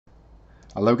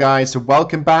Hello guys, so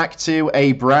welcome back to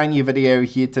a brand new video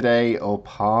here today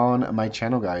upon my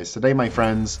channel guys. Today my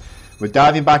friends, we're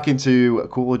diving back into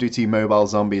Call of Duty Mobile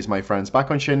Zombies my friends,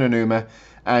 back on Shinonuma.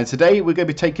 And today we're going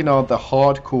to be taking on the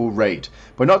hardcore raid.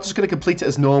 We're not just going to complete it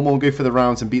as normal, go through the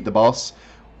rounds and beat the boss.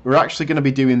 We're actually going to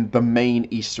be doing the main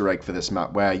Easter egg for this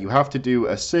map, where you have to do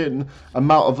a certain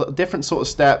amount of different sort of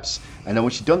steps, and then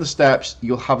once you've done the steps,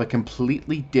 you'll have a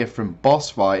completely different boss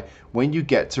fight when you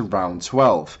get to round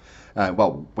 12.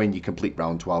 Well, when you complete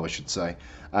round 12, I should say.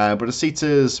 But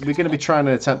Asitas, we're going to be trying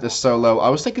to attempt this solo. I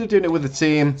was thinking of doing it with a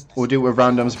team, or do it with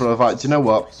randoms, but I thought, do you know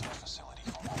what?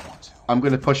 I'm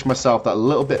going to push myself that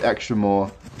little bit extra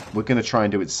more. We're going to try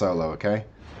and do it solo, okay?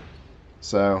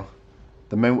 So,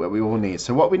 the moment we all need.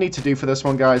 So what we need to do for this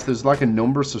one, guys, there's like a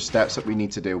number of steps that we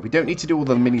need to do. We don't need to do all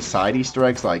the mini side Easter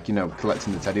eggs, like, you know,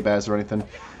 collecting the teddy bears or anything.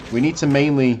 We need to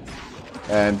mainly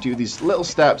do these little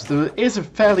steps. There is a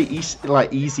fairly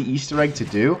easy Easter egg to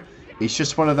do. It's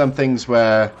just one of them things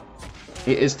where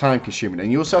it is time consuming,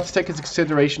 and you also have to take into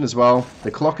consideration as well,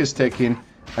 the clock is ticking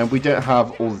and we don't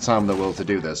have all the time in the world to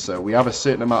do this, so we have a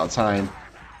certain amount of time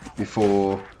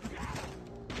before,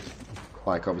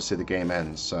 like, obviously the game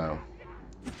ends. So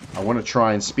I want to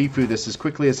try and speed through this as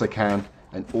quickly as I can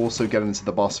and also get into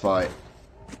the boss fight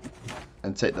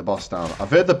and take the boss down.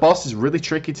 I've heard the boss is really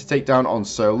tricky to take down on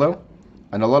solo,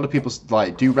 and a lot of people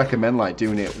do recommend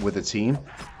doing it with a team,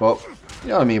 but you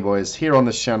know what I mean, boys. Here on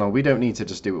this channel, we don't need to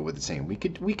just do it with a team. We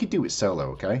could do it solo,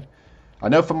 okay? I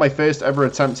know from my first ever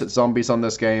attempt at zombies on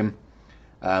this game,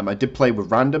 I did play with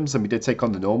randoms and we did take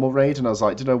on the normal raid, and I was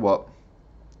like, do you know what?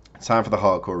 Time for the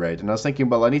hardcore raid. And I was thinking,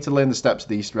 well, I need to learn the steps of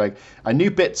the Easter egg. I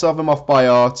knew bits of them off by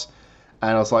heart,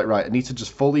 and I was like, right, I need to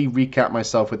just fully recap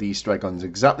myself with the Easter egg on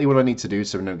exactly what I need to do,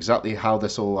 so I know exactly how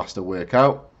this all has to work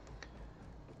out.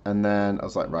 And then I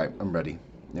was like, right, I'm ready. You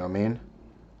know what I mean?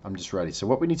 I'm just ready. So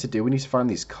what we need to do, we need to find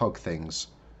these cog things.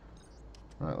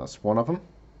 Right, that's one of them.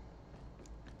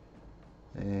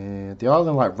 They are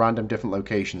in like random different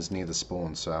locations near the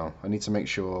spawn, so I need to make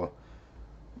sure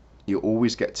you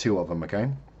always get two of them, okay?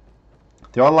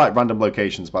 They are like random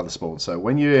locations by the spawn, so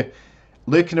when you're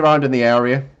looking around in the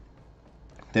area,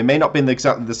 they may not be in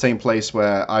exactly the same place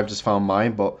where I've just found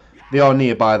mine, but they are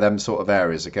nearby them sort of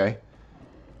areas, okay?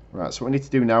 Right, so what we need to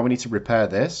do now, we need to repair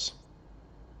this.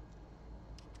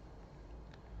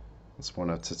 That's 1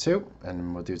 out of 2,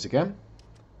 and we'll do it again.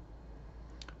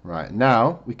 Right,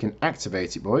 now we can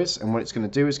activate it, boys, and what it's going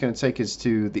to do is going to take us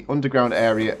to the underground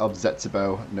area of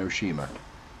Zetsubo Noshima.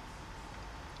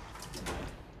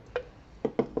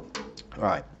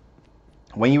 Right,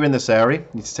 when you're in this area, you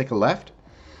need to take a left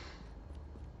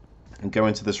and go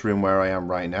into this room where I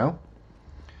am right now.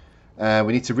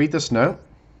 We need to read this note.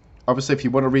 Obviously, if you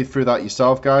want to read through that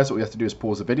yourself, guys, all you have to do is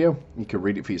pause the video. You can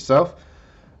read it for yourself.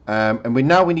 And we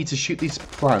need to shoot these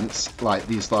plants, like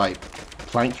these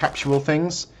plant capsule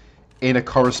things, in a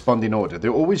corresponding order.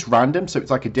 They're always random, so it's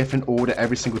like a different order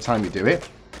every single time you do it.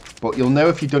 But you'll know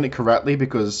if you've done it correctly,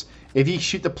 because if you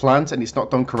shoot the plant and it's not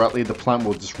done correctly, the plant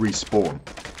will just respawn.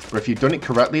 But if you've done it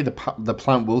correctly, the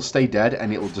plant will stay dead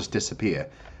and it will just disappear.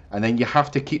 And then you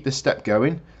have to keep this step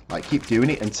going, like keep doing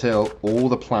it until all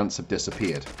the plants have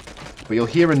disappeared. But you'll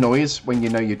hear a noise when you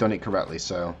know you've done it correctly,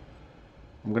 so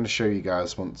I'm going to show you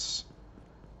guys once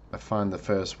I find the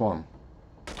first one.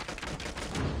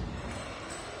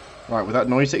 Right, with that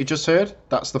noise that you just heard,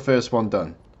 that's the first one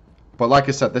done. But like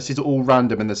I said, this is all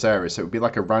random in this area, so it would be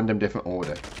like a random different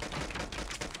order.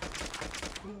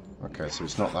 Okay, so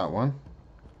it's not that one.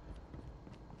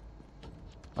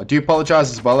 I do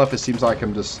apologise as well if it seems like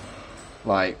I'm just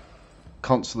like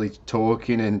constantly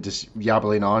talking and just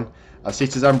yabbling on. I see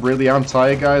I'm really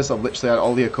tired, guys. I've literally had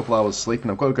only a couple hours sleep and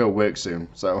I've got to go to work soon.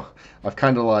 So I've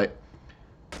kind of like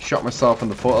shot myself in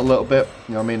the foot a little bit.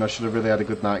 You know what I mean? I should have really had a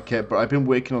good night kit, but I've been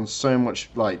working on so much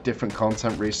like different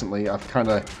content recently. I've kind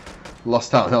of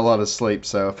lost out on a lot of sleep.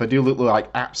 So if I do look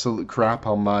like absolute crap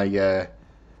on my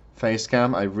face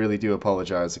cam, I really do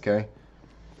apologise, okay?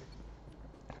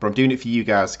 But I'm doing it for you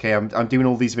guys, okay? I'm doing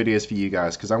all these videos for you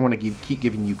guys because I want to keep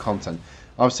giving you content.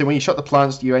 Obviously, when you shot the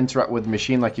plants, you interact with the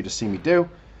machine like you just seen me do.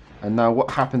 And now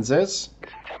what happens is,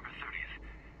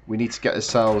 we need to get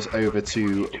ourselves over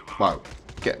to, well,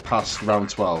 get past round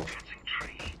 12.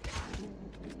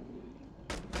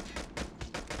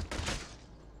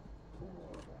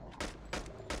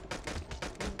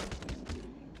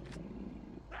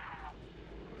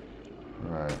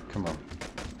 Alright, come on.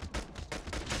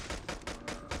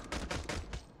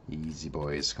 Easy,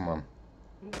 boys, come on.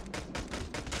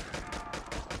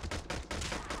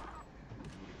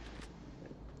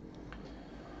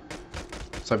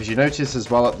 So if you notice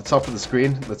as well at the top of the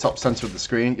screen, the top center of the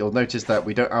screen, you'll notice that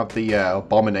we don't have the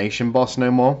Abomination boss no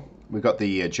more. We've got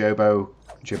the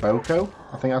Joboko,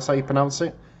 I think that's how you pronounce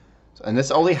it. And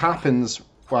this only happens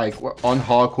like on the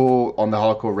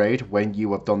hardcore raid when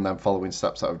you have done them following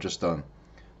steps that I've just done.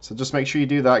 So just make sure you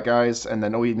do that, guys, and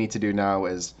then all you need to do now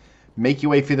is make your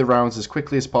way through the rounds as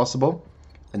quickly as possible,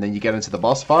 and then you get into the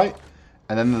boss fight.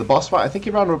 And then in the boss fight, I think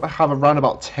you have around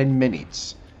about 10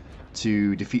 minutes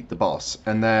to defeat the boss.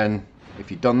 And then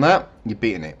if you've done that, you've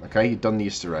beaten it, okay? You've done the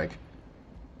Easter egg.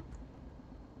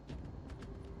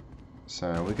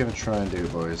 So we're going to try and do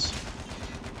it, boys.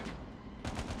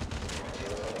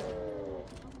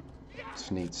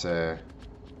 Just need to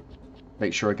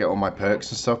make sure I get all my perks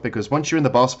and stuff, because once you're in the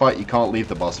boss fight, you can't leave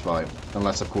the boss fight,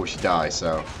 unless of course you die.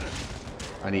 So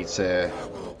I need to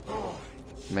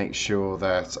make sure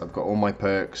that I've got all my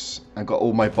perks, I've got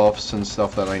all my buffs and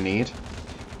stuff that I need,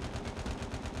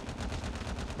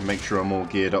 and make sure I'm all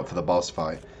geared up for the boss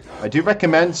fight. I do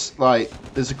recommend, like,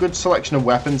 there's a good selection of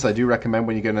weapons I do recommend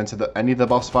when you get into any of the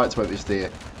boss fights, whether it's the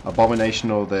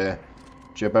Abomination or the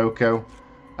Joboko.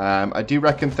 I do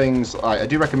recommend things like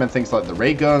the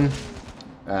ray gun,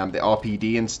 the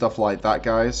RPD and stuff like that,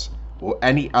 guys, or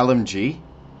any LMG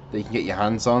that you can get your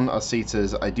hands on.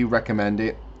 I do recommend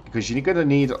it, because you're going to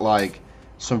need like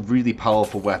some really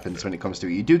powerful weapons when it comes to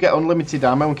it. You do get unlimited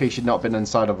ammo in case you've not been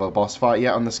inside of a boss fight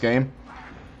yet on this game.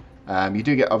 You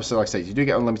do get, obviously, like I said, you do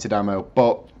get unlimited ammo,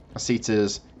 but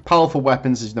Asita's powerful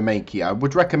weapons is the main key. I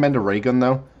would recommend a ray gun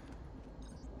though.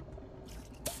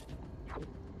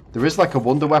 There is like a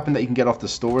wonder weapon that you can get off the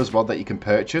store as well that you can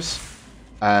purchase.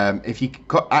 If you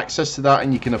got access to that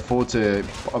and you can afford to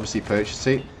obviously purchase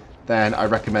it, then I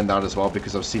recommend that as well,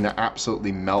 because I've seen it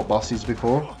absolutely melt bosses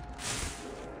before.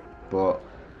 But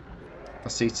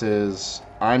Asita's,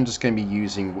 I'm just going to be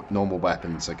using normal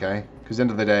weapons, okay? Because at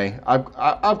the end of the day, I've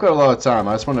got a lot of time.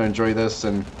 I just want to enjoy this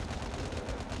and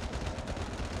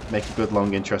make a good,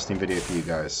 long, interesting video for you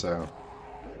guys. So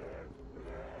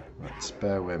let's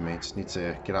bear with me. Just need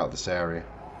to get out of this area.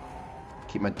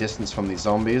 Keep my distance from these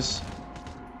zombies.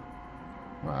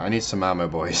 Right, I need some ammo,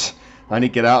 boys. I need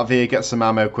to get out of here, get some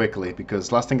ammo quickly,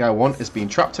 because last thing I want is being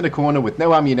trapped in a corner with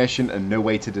no ammunition and no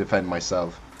way to defend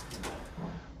myself.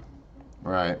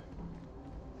 Right.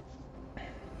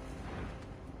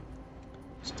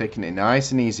 Just taking it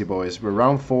nice and easy, boys. We're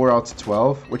around 4 out of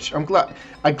 12, which I'm glad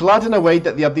in a way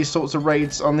that they have these sorts of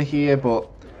raids on here, but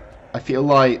I feel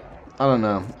like, I don't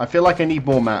know, I feel like I need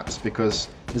more maps, because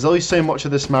there's only so much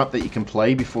of this map that you can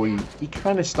play before you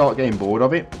kind of start getting bored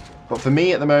of it. But for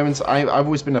me, at the moment, I've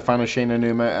always been a fan of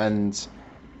Shinonuma, and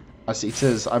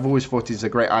I've always thought it's a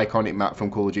great iconic map from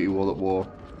Call of Duty World at War.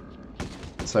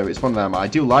 So it's one of them. I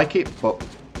do like it, but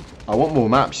I want more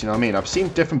maps, you know what I mean? I've seen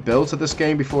different builds of this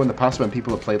game before in the past when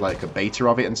people have played like a beta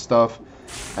of it and stuff.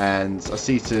 And I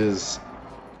see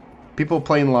people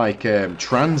playing like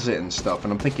Transit and stuff,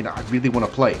 and I'm thinking I really want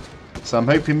to play. So I'm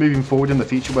hoping moving forward in the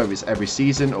future, whether it's every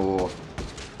season or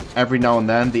every now and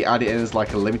then, they add it in as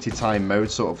like a limited time mode,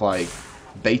 sort of like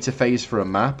beta phase for a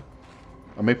map.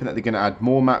 I'm hoping that they're going to add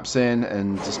more maps in,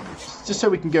 and just so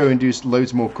we can go and do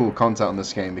loads more cool content on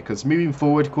this game, because moving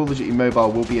forward, Call of Duty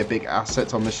Mobile will be a big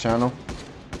asset on this channel.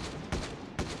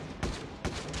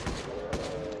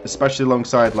 Especially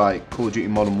alongside like Call of Duty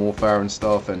Modern Warfare and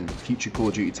stuff, and future Call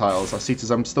of Duty titles.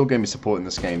 I'm still going to be supporting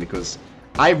this game because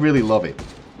I really love it.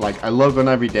 Like, I log on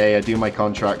every day, I do my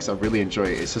contracts, I really enjoy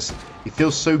it. It's just, it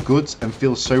feels so good and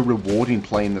feels so rewarding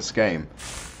playing this game.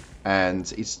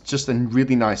 And it's just a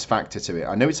really nice factor to it.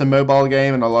 I know it's a mobile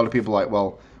game, and a lot of people are like,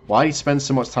 well, why do you spend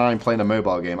so much time playing a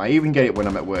mobile game? I even get it when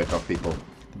I'm at work off people.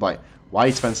 They're like, why do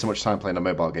you spend so much time playing a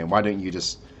mobile game? Why don't you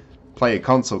just play a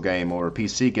console game or a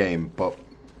PC game? But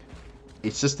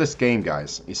it's just this game,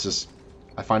 guys. It's just,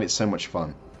 I find it so much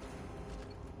fun.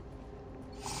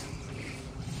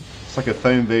 It's like a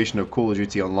phone version of Call of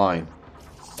Duty Online.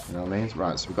 You know what I mean?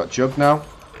 Right, so we've got Jug now.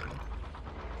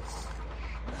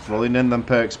 Rolling in them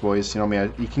perks, boys. You know what I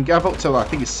mean? You can get up to, I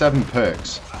think it's 7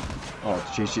 perks. Oh,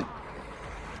 jeez.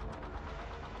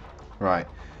 Right.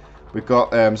 We've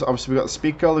got, so obviously we've got the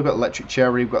Speed Girl, we've got Electric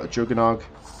Cherry, we've got the Juggernog.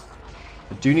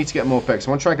 I do need to get more perks.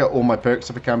 I want to try and get all my perks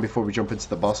if I can before we jump into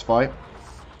the boss fight.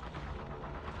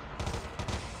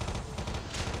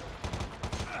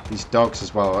 These dogs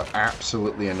as well are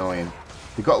absolutely annoying.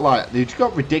 They've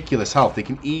got ridiculous health. They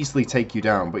can easily take you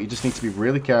down, but you just need to be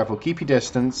really careful. Keep your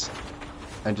distance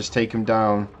and just take them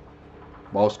down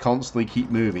whilst constantly keep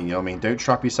moving, you know what I mean? Don't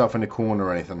trap yourself in a corner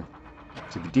or anything.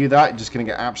 So if you do that, you're just going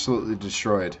to get absolutely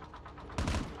destroyed.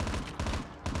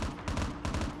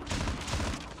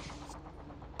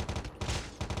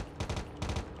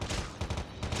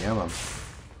 Yeah, man.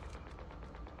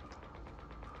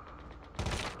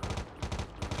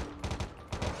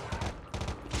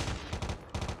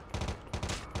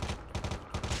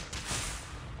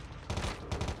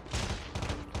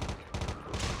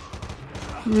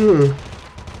 I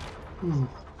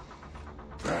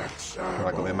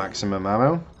got my maximum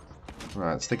ammo.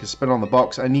 Right, let's take a spin on the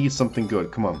box. I need something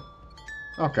good. Come on.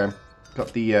 Okay.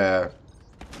 Got the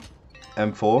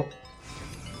M4.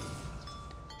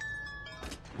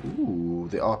 Ooh,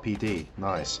 the RPD.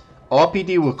 Nice.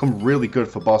 RPD will come really good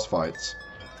for boss fights.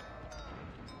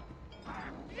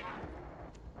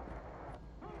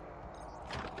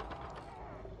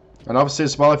 And obviously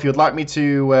as well, if you'd like me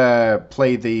to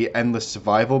play the endless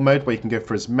survival mode, where you can go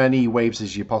for as many waves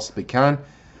as you possibly can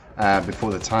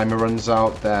before the timer runs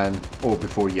out, then, or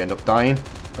before you end up dying,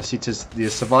 I see it as the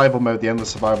survival mode, the endless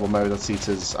survival mode. I see it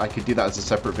as I could do that as a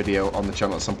separate video on the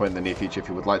channel at some point in the near future if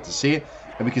you would like to see it,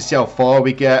 and we can see how far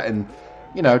we get, and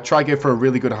you know, try to go for a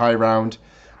really good high round.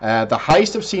 The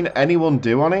highest I've seen anyone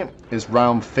do on it is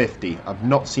round 50. I've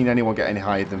not seen anyone get any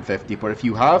higher than 50, but if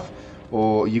you have,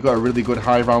 or you got a really good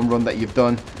high round run that you've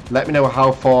done, let me know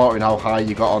how far and how high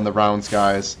you got on the rounds,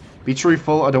 guys. Be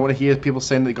truthful. I don't want to hear people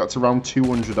saying they got to round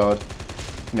 200 odd.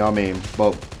 You know what I mean?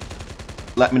 But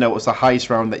let me know what's the highest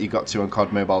round that you got to on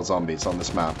COD Mobile Zombies on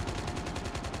this map.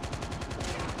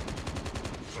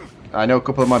 I know a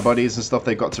couple of my buddies and stuff,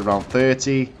 they got to round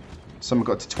 30. Some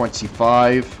got to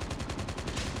 25.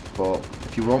 But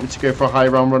if you want me to go for a high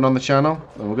round run on the channel,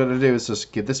 then what we're going to do is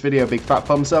just give this video a big fat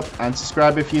thumbs up and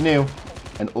subscribe if you're new.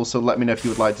 And also let me know if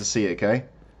you would like to see it, okay?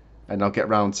 And I'll get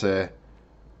round to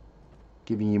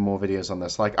giving you more videos on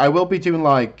this. Like, I will be doing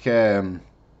like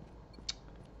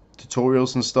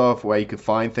tutorials and stuff where you could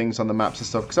find things on the maps and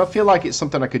stuff, because I feel like it's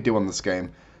something I could do on this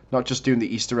game. Not just doing the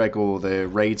Easter egg or the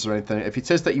raids or anything. If it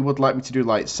says that you would like me to do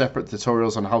like separate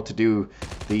tutorials on how to do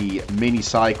the mini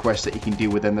side quests that you can do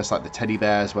within this, like the teddy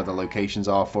bears, where the locations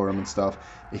are for them and stuff.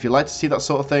 If you'd like to see that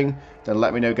sort of thing, then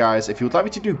let me know, guys. If you would like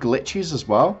me to do glitches as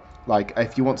well, like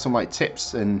if you want some like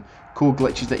tips and cool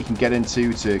glitches that you can get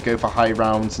into to go for high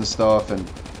rounds and stuff, and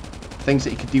things that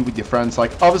you can do with your friends.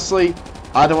 Like, obviously,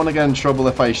 I don't want to get in trouble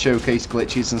if I showcase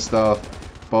glitches and stuff.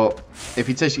 But if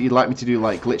you say you'd like me to do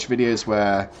like glitch videos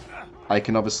where I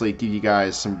can obviously give you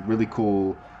guys some really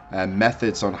cool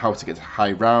methods on how to get to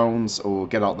high rounds or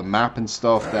get out the map and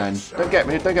stuff, then don't get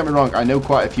me wrong, I know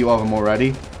quite a few of them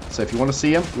already. So if you want to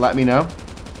see them, let me know,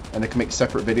 and I can make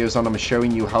separate videos on them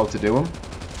showing you how to do them.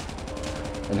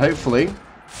 And hopefully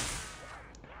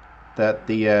that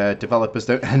the developers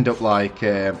don't end up like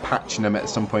patching them at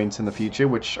some point in the future,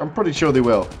 which I'm pretty sure they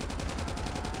will.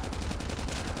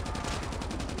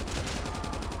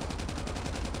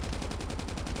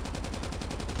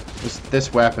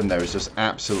 This weapon, though, is just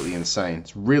absolutely insane.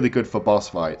 It's really good for boss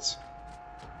fights.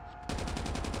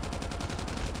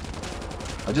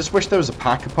 I just wish there was a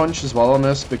pack-a-punch as well on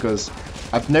this, because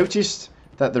I've noticed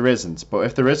that there isn't. But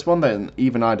if there is one, then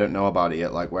even I don't know about it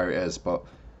yet, like where it is. But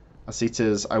I see it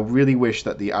as, I really wish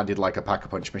that they added like a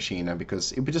pack-a-punch machine,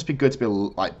 because it would just be good to be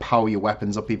able to like power your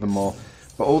weapons up even more.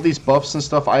 But all these buffs and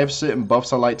stuff, I have certain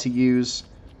buffs I like to use.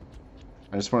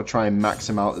 I just want to try and max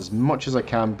them out as much as I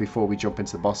can before we jump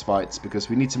into the boss fights, because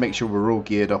we need to make sure we're all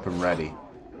geared up and ready.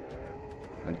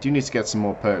 I do need to get some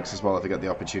more perks as well if I get the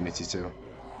opportunity to.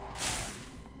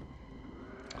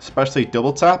 Especially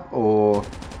double tap or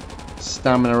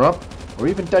stamina up, or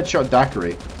even Deadshot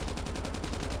Daiquiri.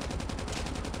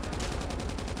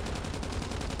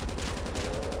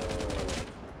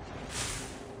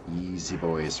 Easy,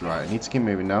 boys. Right, I need to keep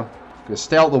moving now.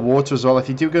 Stay out of the water as well. If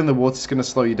you do go in the water, it's going to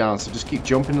slow you down. So just keep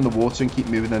jumping in the water and keep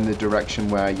moving in the direction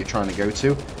where you're trying to go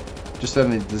to. Just so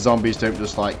the zombies don't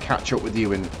just like catch up with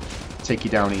you and take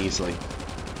you down easily.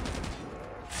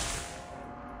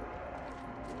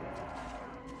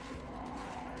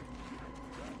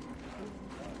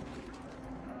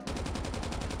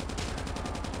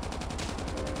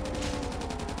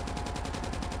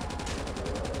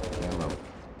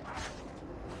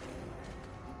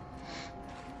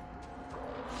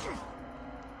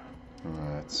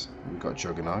 We've got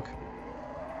Juggernog.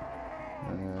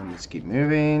 Let's keep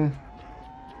moving.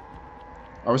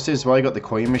 Obviously as well, you got the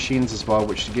coin machines as well,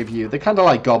 which give you, they're kind of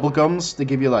like gobble gums. They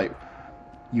give you like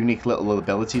unique little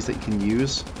abilities that you can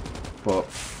use. But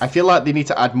I feel like they need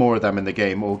to add more of them in the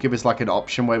game, or give us like an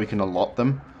option where we can allot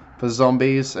them for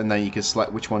zombies, and then you can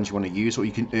select which ones you want to use, or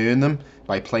you can earn them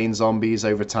by playing zombies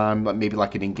over time, like maybe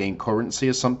like an in-game currency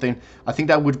or something. I think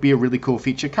that would be a really cool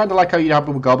feature, kind of like how you have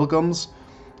with gobble gums.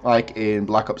 Like in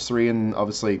Black Ops 3 and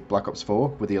obviously Black Ops 4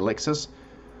 with the elixirs.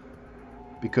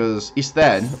 Because it's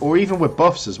then, or even with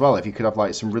buffs as well, if you could have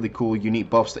like some really cool unique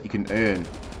buffs that you can earn.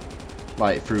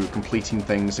 Like through completing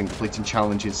things and completing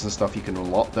challenges and stuff, you can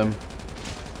unlock them.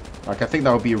 Like I think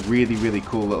that would be a really, really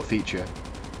cool little feature.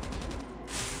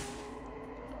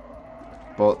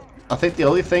 But I think the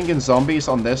only thing in zombies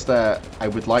on this that I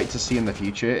would like to see in the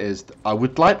future is I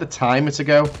would like the timer to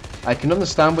go. I can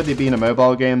understand with it being a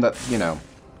mobile game that, you know,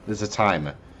 there's a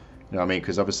timer. You know what I mean?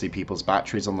 Because obviously people's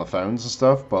batteries on the phones and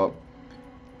stuff, but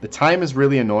the timer is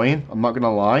really annoying, I'm not going to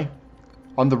lie.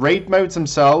 On the raid modes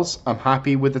themselves, I'm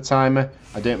happy with the timer.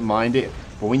 I don't mind it.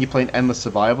 But when you're playing Endless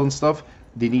Survival and stuff,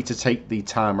 they need to take the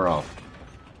timer off.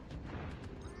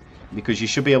 Because you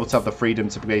should be able to have the freedom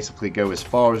to basically go as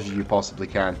far as you possibly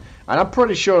can. And I'm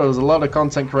pretty sure there's a lot of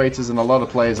content creators and a lot of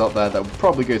players out there that would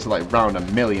probably go to like round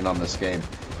 1,000,000 on this game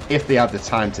if they had the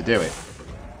time to do it.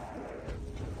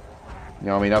 You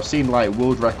know what I mean? I've seen like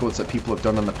world records that people have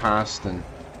done in the past and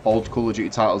old Call of Duty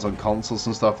titles on consoles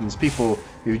and stuff, and there's people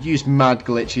who used mad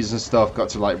glitches and stuff, got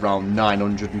to like round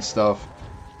 900 and stuff,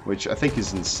 which I think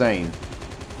is insane.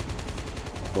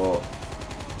 But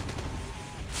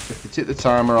if they took the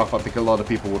timer off, I think a lot of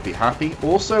people would be happy.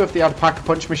 Also, if they had a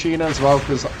pack-a-punch machine as well,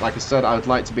 because like I said, I would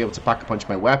like to be able to pack-a-punch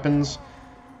my weapons.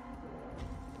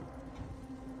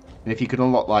 And if you could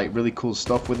unlock like really cool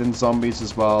stuff within zombies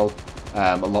as well,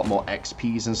 a lot more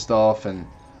XPs and stuff, and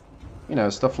you know,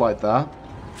 stuff like that,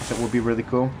 I think would be really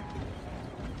cool.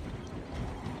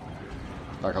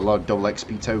 Like a lot of double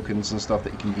XP tokens and stuff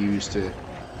that you can use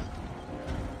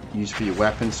for your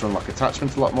weapons to unlock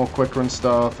attachments a lot more quicker and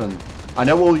stuff. And I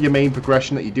know all your main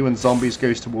progression that you do in zombies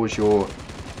goes towards your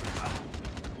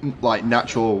like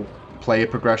natural player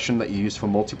progression that you use for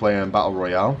multiplayer and battle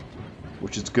royale,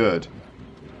 which is good.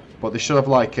 But they should have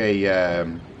like a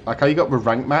like how you got with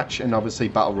rank match and obviously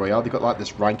battle royale, they got like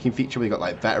this ranking feature where you got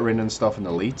like veteran and stuff and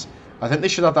elite. I think they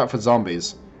should have that for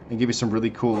zombies and give you some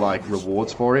really cool like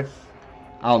rewards for it.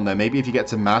 I don't know, maybe if you get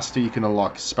to master, you can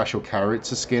unlock special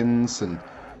character skins, and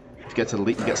if you get to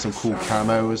elite, you get some cool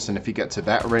camos, and if you get to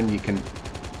veteran, you can,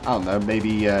 I don't know,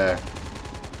 maybe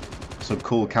some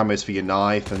cool camos for your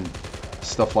knife and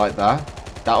stuff like that.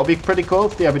 That would be pretty cool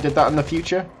if they ever did that in the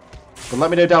future. But let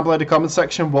me know down below in the comment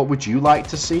section, what would you like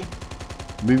to see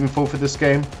moving forward for this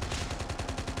game?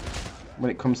 When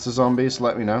it comes to zombies,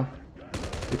 let me know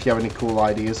if you have any cool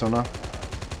ideas or not.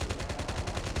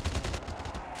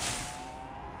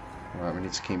 Alright, we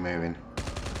need to keep moving.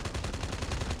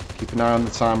 Keep an eye on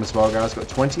the time as well, guys. Got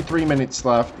 23 minutes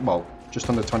left. Well, just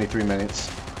under 23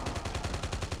 minutes.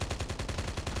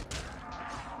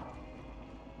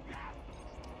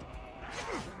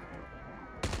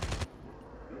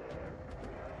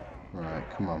 Alright,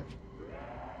 come on.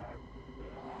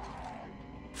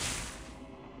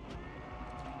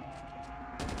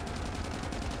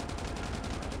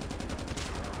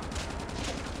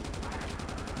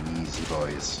 Easy,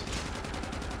 boys.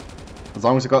 As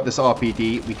long as we've got this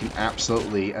RPD, we can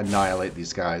absolutely annihilate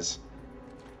these guys.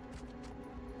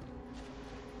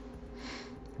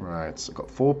 Right, so I've got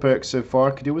 4 perks so far.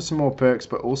 I could do with some more perks,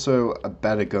 but also a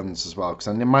better guns as well, because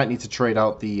I might need to trade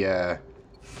out the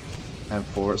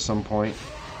M4 at some point.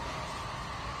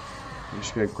 I'm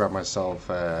just going to grab myself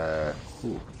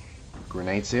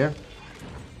grenades here.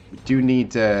 We do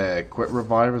need quick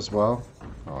revive as well.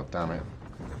 Oh, damn it.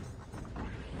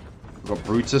 I've got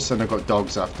Brutus and I've got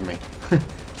dogs after me.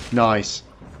 Nice.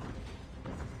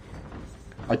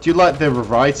 I do like the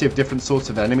variety of different sorts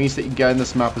of enemies that you can get in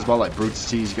this map as well, like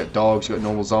Brutuses, you got dogs, you got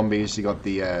normal zombies, you got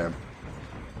the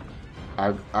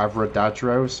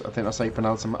Avradadros, I think that's how you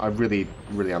pronounce them. I really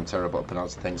am terrible at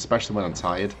pronouncing things, especially when I'm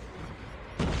tired.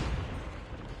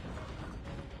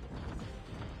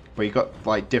 But you got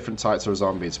like different types of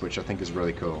zombies, which I think is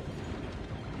really cool.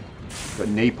 Got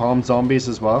napalm zombies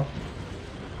as well.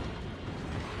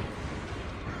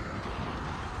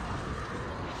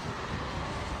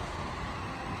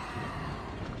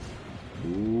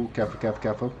 Ooh, careful, careful,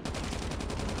 careful.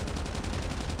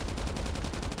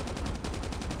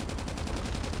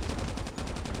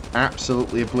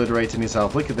 Absolutely obliterating his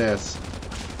health. Look at this.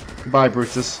 Goodbye,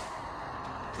 Brutus.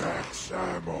 Max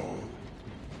ammo.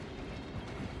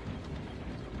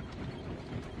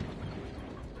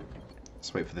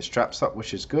 Let's wait for this trap stop,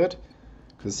 which is good.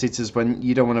 Because it is when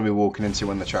you don't want to be walking into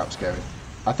when the trap's going.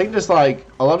 I think there's like,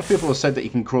 a lot of people have said that you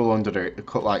can crawl under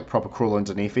it, like proper crawl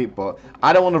underneath it, but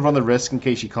I don't want to run the risk in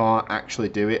case you can't actually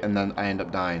do it and then I end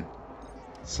up dying.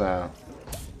 So,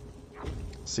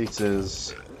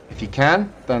 Seaters, if you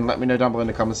can, then let me know down below in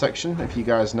the comment section if you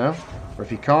guys know. Or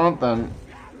if you can't, then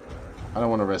I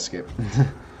don't want to risk it.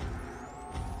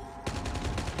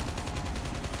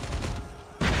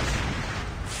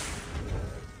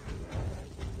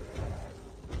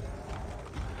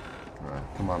 Alright,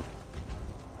 come on.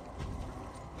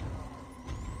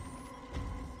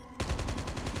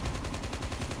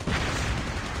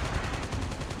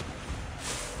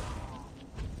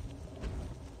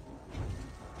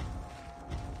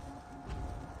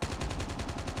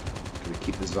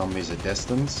 zombies at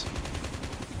distance.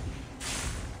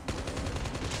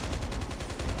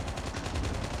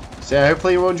 So yeah,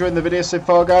 hopefully you're all enjoying the video so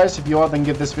far, guys. If you are, then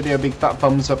give this video a big fat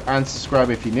thumbs up and subscribe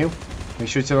if you're new. Make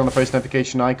sure to turn on the post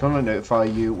notification icon and notify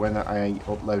you when I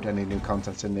upload any new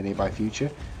content in the nearby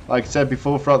future. Like I said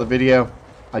before throughout the video,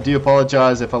 I do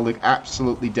apologise if I look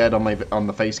absolutely dead on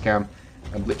the face cam.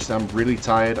 I'm literally, I'm really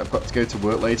tired. I've got to go to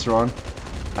work later on,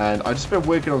 and I've just been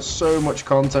working on so much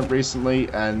content recently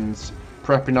and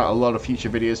prepping out a lot of future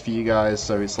videos for you guys.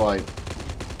 So it's like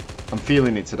I'm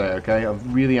feeling it today, okay? I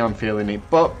really am feeling it,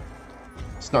 but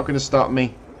it's not going to stop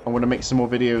me. I want to make some more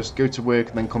videos, go to work,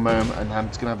 and then come home, and I'm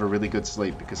just going to have a really good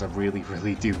sleep because I really,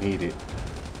 really do need it.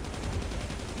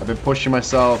 I've been pushing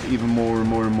myself even more and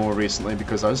more and more recently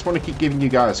because I just want to keep giving you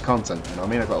guys content. You know what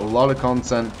I mean? I've got a lot of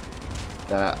content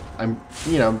that I'm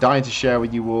dying to share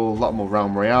with you all. A lot more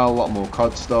Realm Royale, a lot more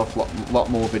COD stuff, a lot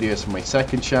more videos from my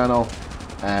second channel,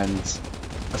 and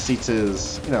I see it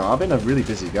as, I've been a really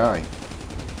busy guy.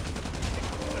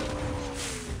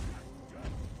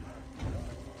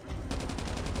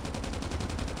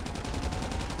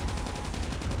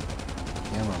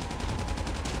 Yeah, man.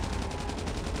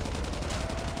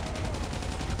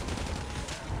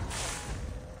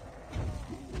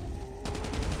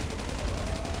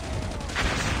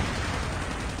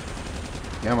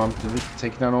 Yeah, man.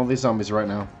 Taking down all these zombies right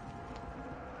now.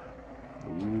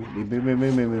 Ooh,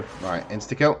 move. Right,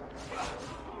 insta-kill.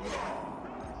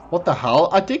 What the hell?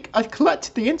 I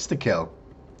collected the insta-kill.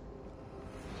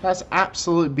 That's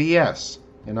absolute BS.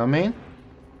 You know what I mean?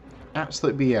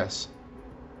 Absolute BS.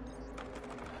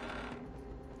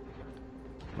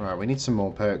 Right, we need some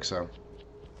more perks, though.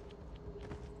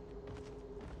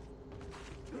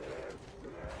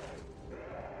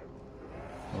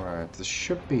 Right, there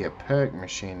should be a perk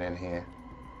machine in here,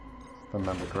 if I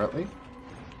remember correctly.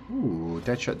 Ooh,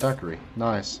 Deadshot Daiquiri.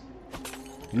 Nice.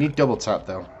 We need double tap,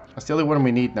 though. That's the only one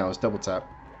we need now is double tap.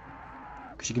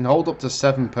 Because you can hold up to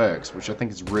 7 perks, which I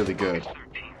think is really good.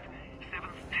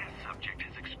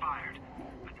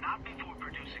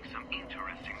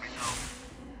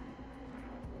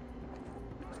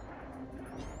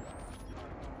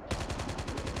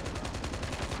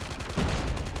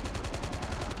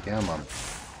 Yeah, man.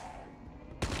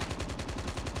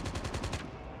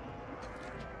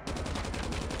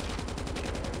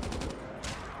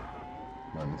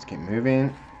 Let's keep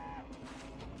moving.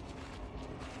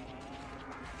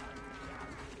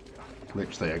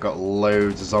 Literally, I got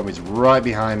loads of zombies right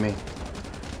behind me.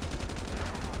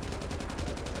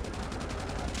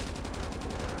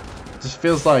 It just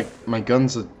feels like my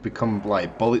guns have become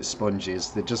like bullet sponges.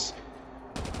 They're just,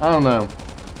 I don't know.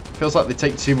 It feels like they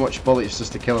take too much bullets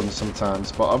just to kill them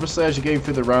sometimes. But obviously, as you're going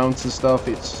through the rounds and stuff,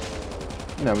 it's,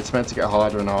 it's meant to get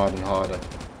harder and harder and harder.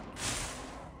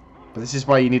 But this is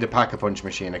why you need a pack-a-punch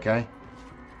machine, okay?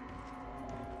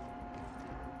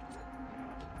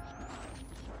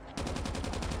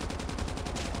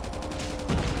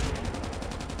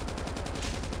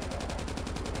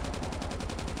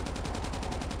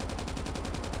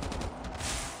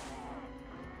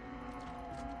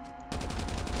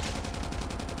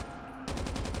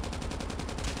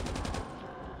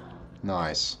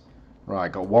 Nice. Right,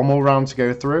 got one more round to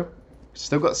go through.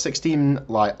 Still got 16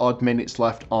 odd minutes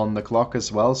left on the clock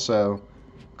as well, so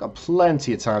got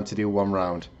plenty of time to do one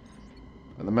round.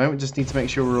 At the moment, just need to make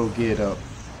sure we're all geared up.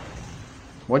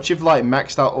 Once you've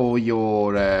maxed out all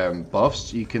your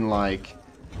buffs, you can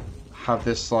have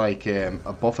this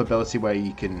a buff ability where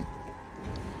you can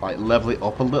level it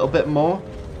up a little bit more,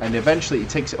 and eventually it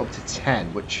takes it up to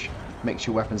 10, which makes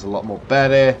your weapons a lot more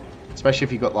better, especially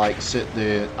if you've got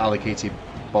the allocated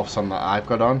buffs on that I've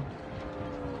got on.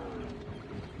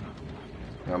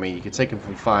 I mean, you can take them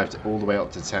from 5 to all the way up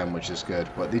to 10, which is good.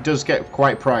 But it does get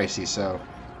quite pricey, so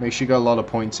make sure you got a lot of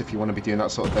points if you want to be doing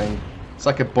that sort of thing. It's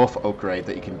like a buff upgrade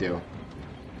that you can do.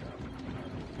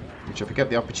 Which, if I get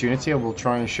the opportunity, I will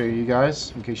try and show you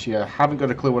guys, in case you haven't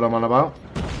got a clue what I'm on about.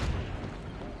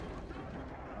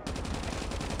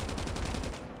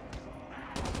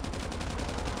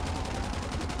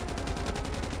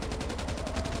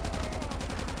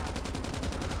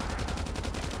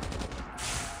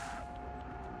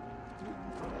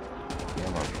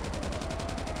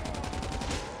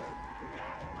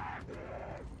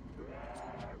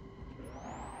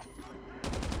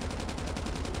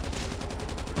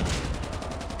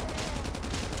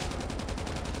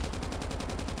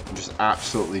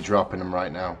 Absolutely dropping them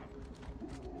right now.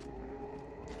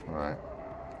 Alright.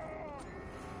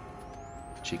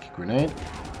 Cheeky grenade.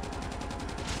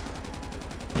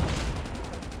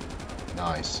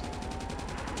 Nice.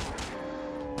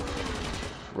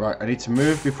 Right, I need to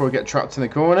move before I get trapped in the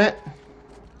corner.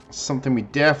 Something we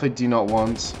definitely do not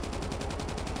want.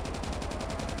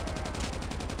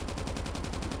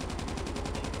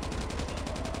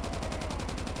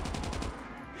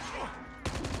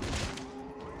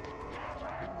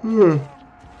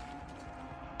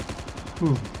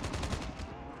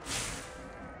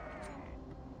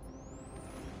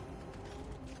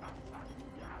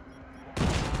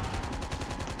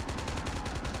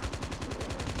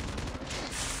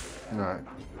 Right.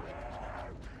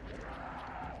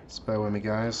 Bear with me,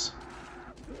 guys.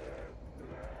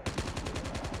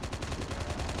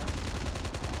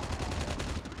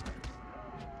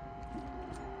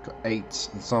 Got 8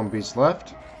 zombies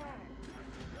left.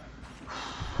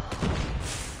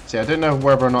 See, I don't know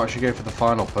whether or not I should go for the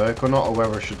final perk or not, or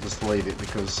whether I should just leave it,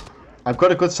 because I've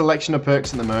got a good selection of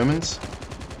perks at the moment,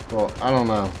 but I don't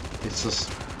know. It's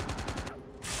just...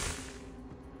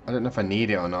 I don't know if I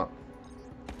need it or not.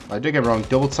 I do get me wrong,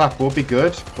 double tap would be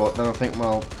good, but then I think,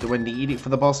 well, do I need it for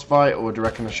the boss fight, or do you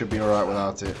reckon I should be alright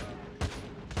without it?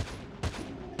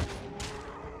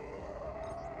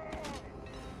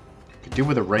 Could do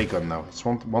with a ray gun though. It's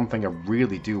one thing I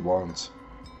really do want.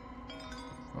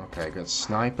 Okay, got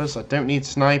snipers. I don't need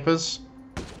snipers.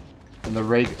 And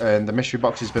the mystery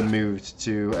box has been moved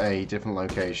to a different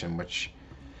location, which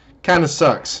kind of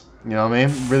sucks. You know what I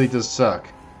mean? It really does suck.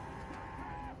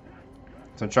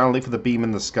 So I'm trying to look for the beam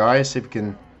in the sky, see if we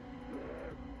can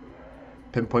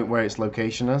pinpoint where its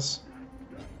location is.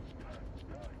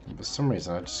 And for some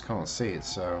reason, I just can't see it,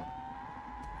 so...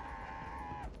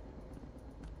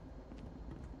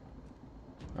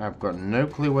 I've got no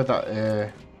clue where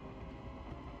that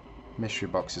mystery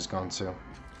box has gone to.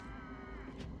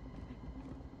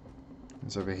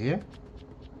 It's over here?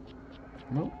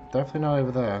 Nope, definitely not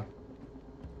over there.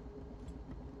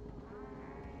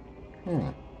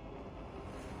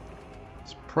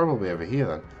 It's probably over here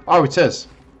then. Oh, it is!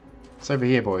 It's over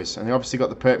here, boys. And you obviously got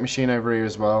the perk machine over here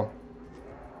as well.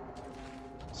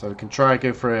 So we can try and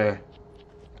go for a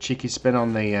cheeky spin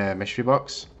on the mystery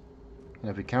box. And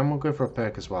if we can, we'll go for a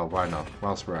perk as well. Why not?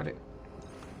 Whilst we're at it.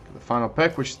 The final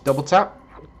perk, which is double tap.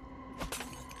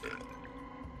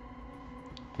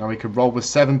 Now we can roll with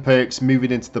 7 perks, moving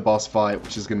into the boss fight,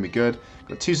 which is going to be good.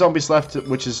 Got 2 zombies left,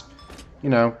 which is, you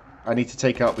know, I need to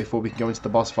take out before we can go into the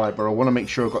boss fight. But I want to make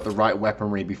sure I've got the right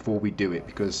weaponry before we do it.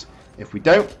 Because if we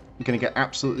don't, we're going to get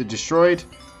absolutely destroyed.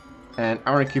 And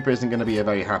Arron Cooper isn't going to be a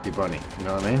very happy bunny. You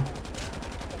know what I mean?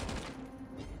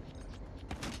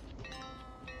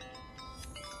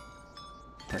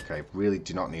 Okay, really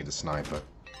do not need a sniper.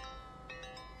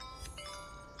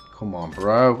 Come on,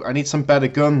 bro. I need some better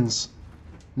guns.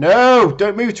 No!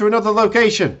 Don't move to another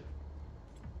location!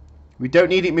 We don't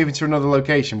need it moving to another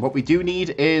location. What we do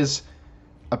need is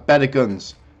a better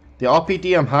guns. The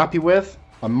RPD I'm happy with.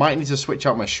 I might need to switch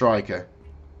out my striker.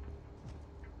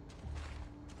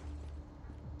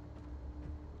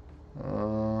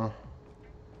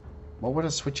 What would I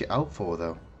switch it out for,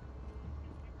 though?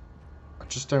 I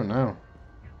just don't know.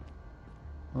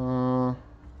 I'm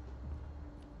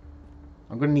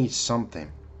going to need something.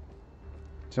 Do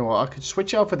you know what? I could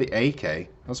switch out for the AK.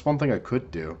 That's one thing I could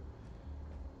do.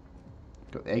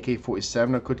 Got the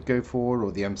AK-47 I could go for,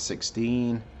 or the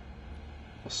M16,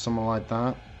 or something like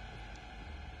that.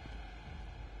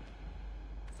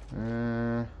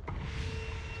 Ooh.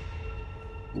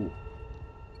 You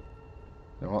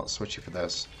know what? Switch it for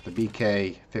this. The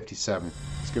BK-57.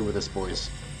 Let's go with this,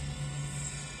 boys.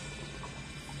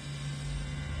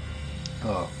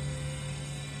 Oh.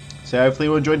 So hopefully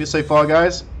you enjoyed it so far,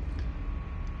 guys.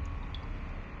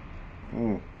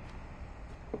 Oh.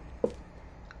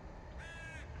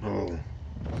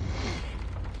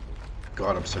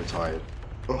 God, I'm so tired.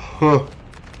 Oh.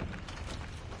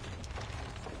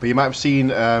 But you might have seen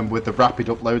with the rapid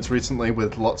uploads recently,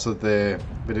 with lots of the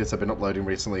videos I've been uploading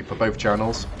recently for both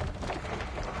channels,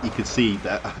 you can see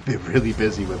that I've been really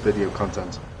busy with video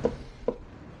content.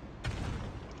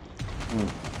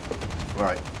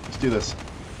 Right, let's do this.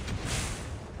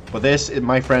 But this,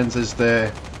 my friends, is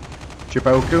the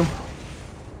Jiboku,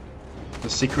 the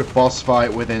secret boss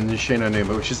fight within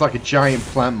Shinonuma, which is like a giant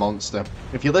plant monster.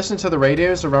 If you listen to the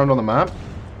radios around on the map,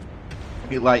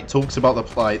 it like talks about the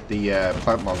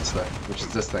plant monster, which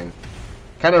is this thing.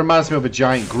 Kind of reminds me of a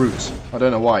giant Groot. I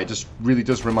don't know why. It just really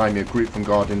does remind me of Groot from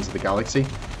Guardians of the Galaxy,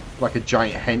 like a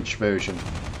giant hench version.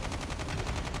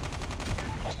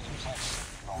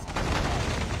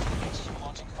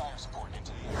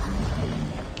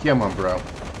 Come on, bro.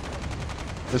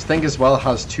 This thing as well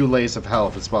has 2 layers of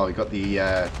health as well. We've got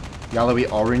the yellowy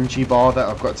orangey bar that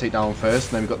I've got to take down first,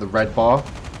 and then we've got the red bar.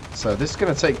 So this is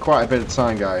going to take quite a bit of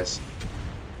time, guys.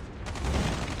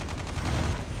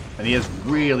 And he is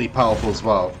really powerful as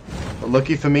well. But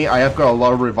lucky for me, I have got a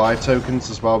lot of revive tokens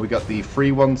as well. We got the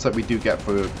free ones that we do get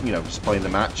for, you know, just playing the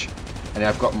match. And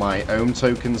I've got my own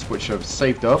tokens which I've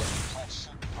saved up.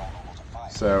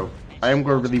 So I am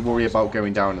going to really worry about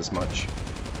going down as much.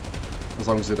 As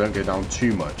long as they don't go down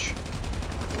too much.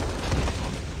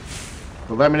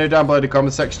 But let me know down below in the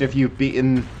comment section if you've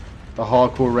beaten the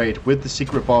hardcore raid with the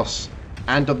secret boss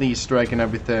and on the Easter egg and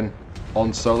everything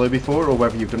on solo before, or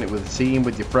whether you've done it with a team,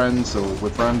 with your friends, or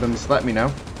with randoms. Let me know.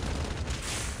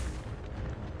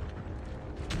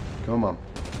 Come on.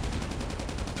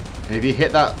 And if you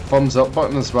hit that thumbs up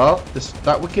button as well,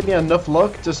 that would give me enough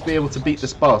luck just to be able to beat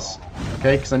this boss.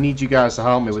 Okay, because I need you guys to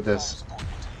help me with this.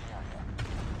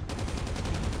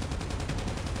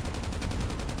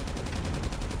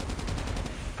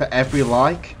 For every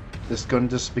like, this gun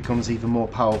just becomes even more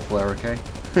powerful, okay?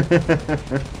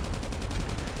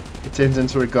 It turns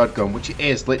into a god gun, which it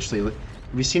is, literally.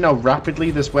 Have you seen how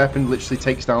rapidly this weapon literally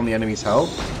takes down the enemy's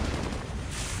health?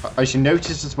 As you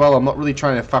notice as well, I'm not really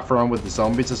trying to faff around with the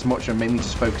zombies as much, I'm mainly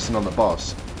just focusing on the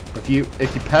boss. If you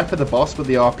pepper the boss with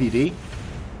the RPD,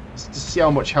 just see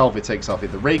how much health it takes off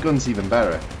it. The ray gun's even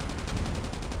better.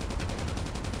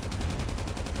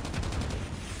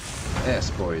 Yes,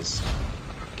 boys.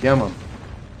 Come on.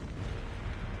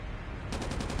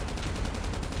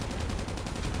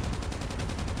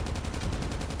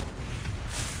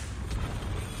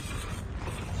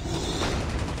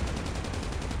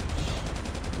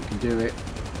 Do it.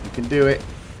 You can do it.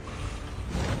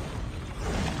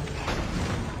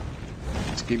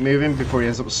 Just keep moving before he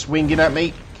ends up swinging at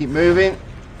me. Keep moving.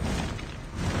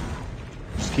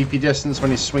 Just keep your distance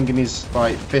when he's swinging his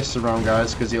like fists around,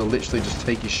 guys, because he'll literally just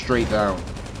take you straight down.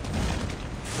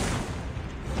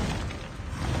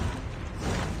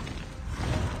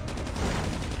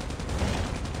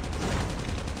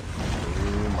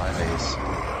 Ooh, my face.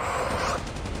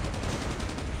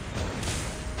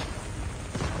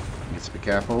 Be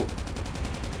careful.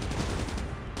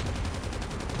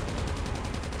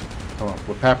 Come on,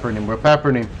 we're peppering him, we're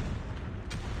peppering him.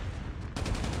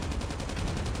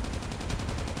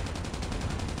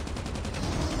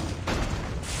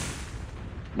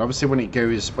 And obviously when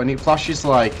it flashes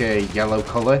like a yellow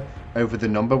colour over the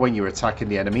number when you're attacking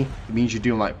the enemy, it means you're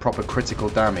doing like proper critical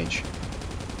damage.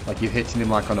 Like you're hitting him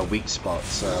like on a weak spot,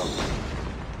 so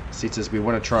we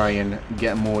want to try and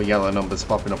get more yellow numbers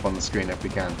popping up on the screen if we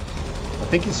can. I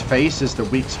think his face is the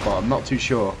weak spot, I'm not too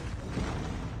sure.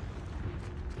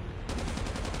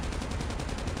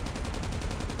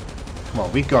 Come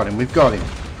on, we've got him, we've got him.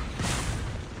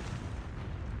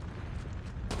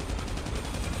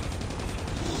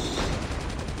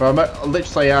 But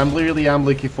I'm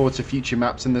looking forward to future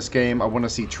maps in this game. I want to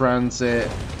see transit.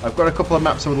 I've got a couple of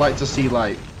maps I would like to see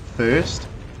like first.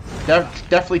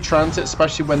 Definitely transit,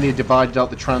 especially when they divided out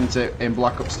the transit in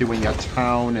Black Ops 2 when you had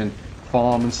town and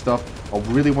farm and stuff. I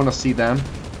really want to see them.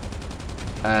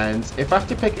 And if I have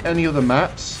to pick any other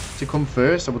maps to come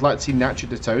first, I would like to see Natural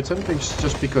the Totem,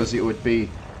 just because it would be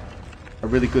a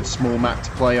really good small map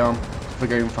to play on for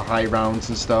going for high rounds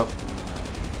and stuff.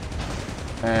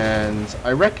 And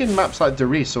I reckon maps like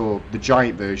Doris, or the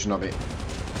giant version of it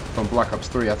from Black Ops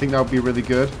 3, I think that would be really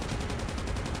good.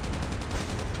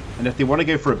 And if they want to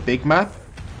go for a big map,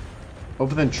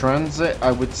 other than Transit,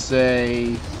 I would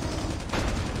say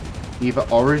either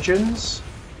Origins,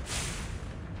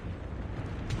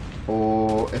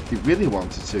 or if they really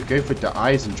wanted to, go for the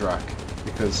Eisendrache,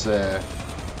 because the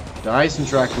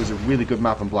Eisendrache was a really good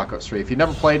map on Black Ops 3. If you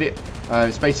never played it,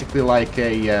 it's basically like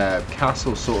a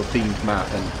castle sort of themed map,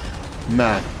 and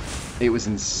man, it was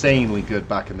insanely good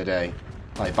back in the day,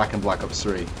 like back in Black Ops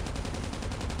 3.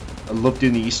 I loved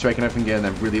doing the Easter egg and everything, and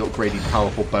then really upgrading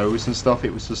powerful bows and stuff.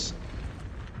 It was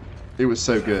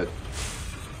so good.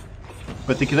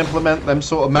 But they can implement them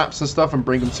sort of maps and stuff and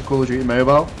bring them to Call of Duty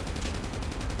Mobile,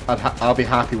 I'll be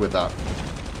happy with that.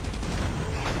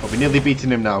 I'll be nearly beating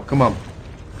him now. Come on.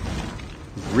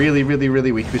 Really, really,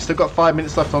 really weak. We've still got 5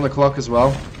 minutes left on the clock as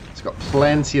well. It's got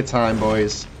plenty of time,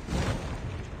 boys.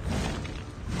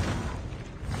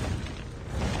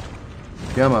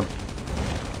 Come on.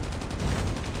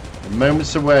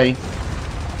 Moments away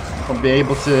from being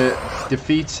able to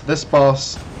defeat this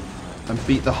boss and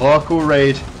beat the hardcore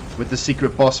raid with the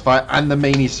secret boss fight and the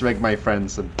main Easter egg, my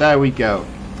friends. And there we go.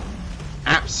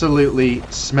 Absolutely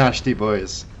smashed it,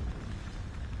 boys.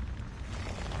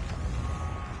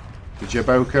 The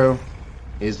Jaboko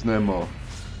is no more.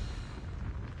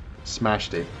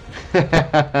 Smashed it.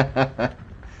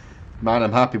 Man,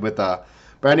 I'm happy with that.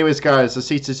 But anyways, guys,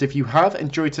 Asitas, if you have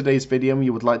enjoyed today's video and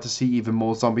you would like to see even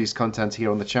more zombies content here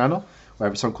on the channel,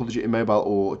 whether it's on Call of Duty Mobile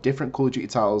or different Call of Duty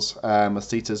titles,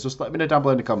 Asitas, just let me know down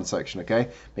below in the comment section, okay?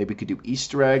 Maybe we could do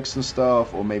Easter eggs and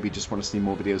stuff, or maybe just want to see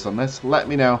more videos on this. Let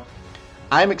me know.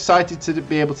 I'm excited to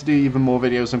be able to do even more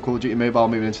videos on Call of Duty Mobile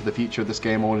moving into the future of this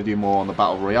game. I want to do more on the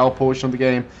Battle Royale portion of the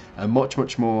game, and much,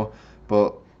 much more.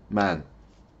 But, man,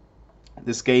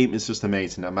 this game is just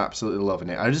amazing. I'm absolutely loving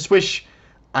it. I just wish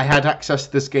I had access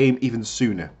to this game even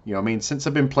sooner. You know what I mean? Since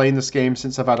I've been playing this game,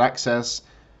 since I've had access,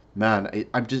 man,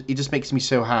 it just makes me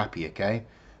so happy, okay?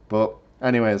 But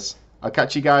anyways, I'll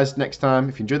catch you guys next time.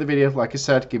 If you enjoyed the video, like I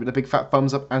said, give it a big fat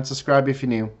thumbs up and subscribe if you're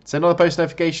new. Turn on the post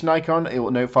notification icon. It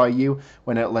will notify you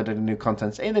when I upload any new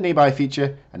content in the nearby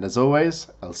feature. And as always,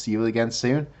 I'll see you again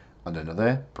soon on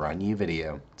another brand new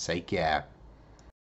video. Take care.